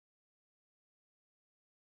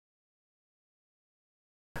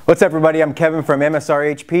What's up, everybody? I'm Kevin from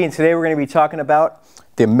MSR HP, and today we're going to be talking about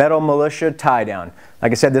the Metal Mulisha tie down.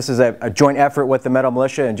 Like I said, this is a joint effort with the Metal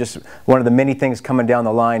Mulisha, and just one of the many things coming down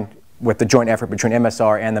the line with the joint effort between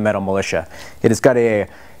MSR and the Metal Mulisha. It has got a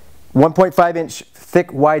 1.5-inch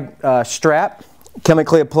thick wide strap,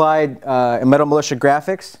 chemically applied Metal Mulisha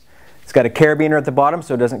graphics. It's got a carabiner at the bottom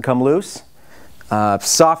so it doesn't come loose.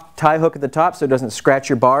 Soft tie hook at the top so it doesn't scratch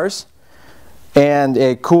your bars. And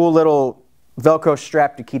a cool little Velcro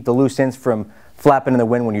strap to keep the loose ends from flapping in the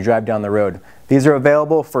wind when you drive down the road. These are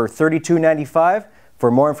available for $32.95.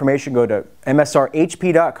 For more information, go to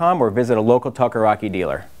msrhp.com or visit a local Tucker Rocky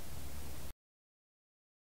dealer.